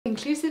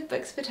Inclusive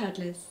books for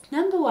toddlers.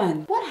 Number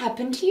 1. What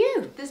happened to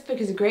you? This book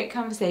is a great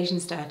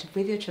conversation starter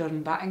with your children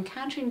about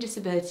encountering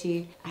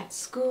disability at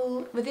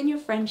school, within your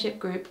friendship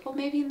group, or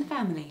maybe in the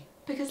family.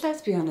 Because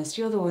let's be honest,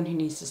 you're the one who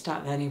needs to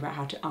start learning about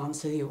how to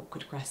answer the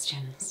awkward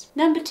questions.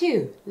 Number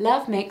 2.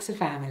 Love makes a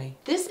family.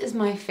 This is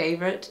my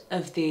favourite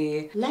of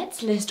the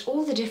let's list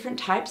all the different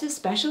types of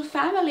special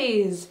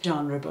families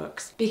genre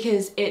books,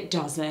 because it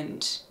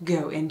doesn't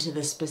go into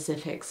the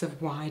specifics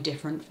of why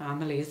different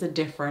families are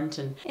different,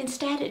 and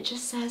instead it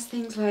just says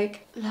things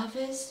like love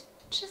is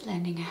just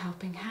lending a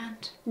helping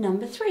hand.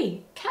 Number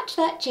 3. Catch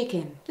That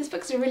Chicken. This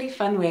book's a really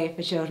fun way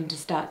for children to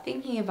start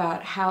thinking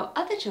about how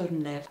other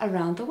children live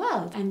around the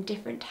world and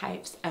different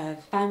types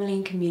of family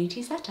and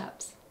community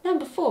setups.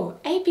 Number 4.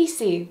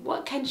 ABC,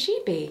 What Can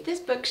She Be? This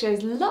book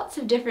shows lots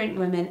of different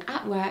women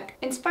at work,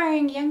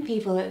 inspiring young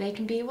people that they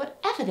can be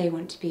whatever they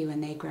want to be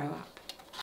when they grow up.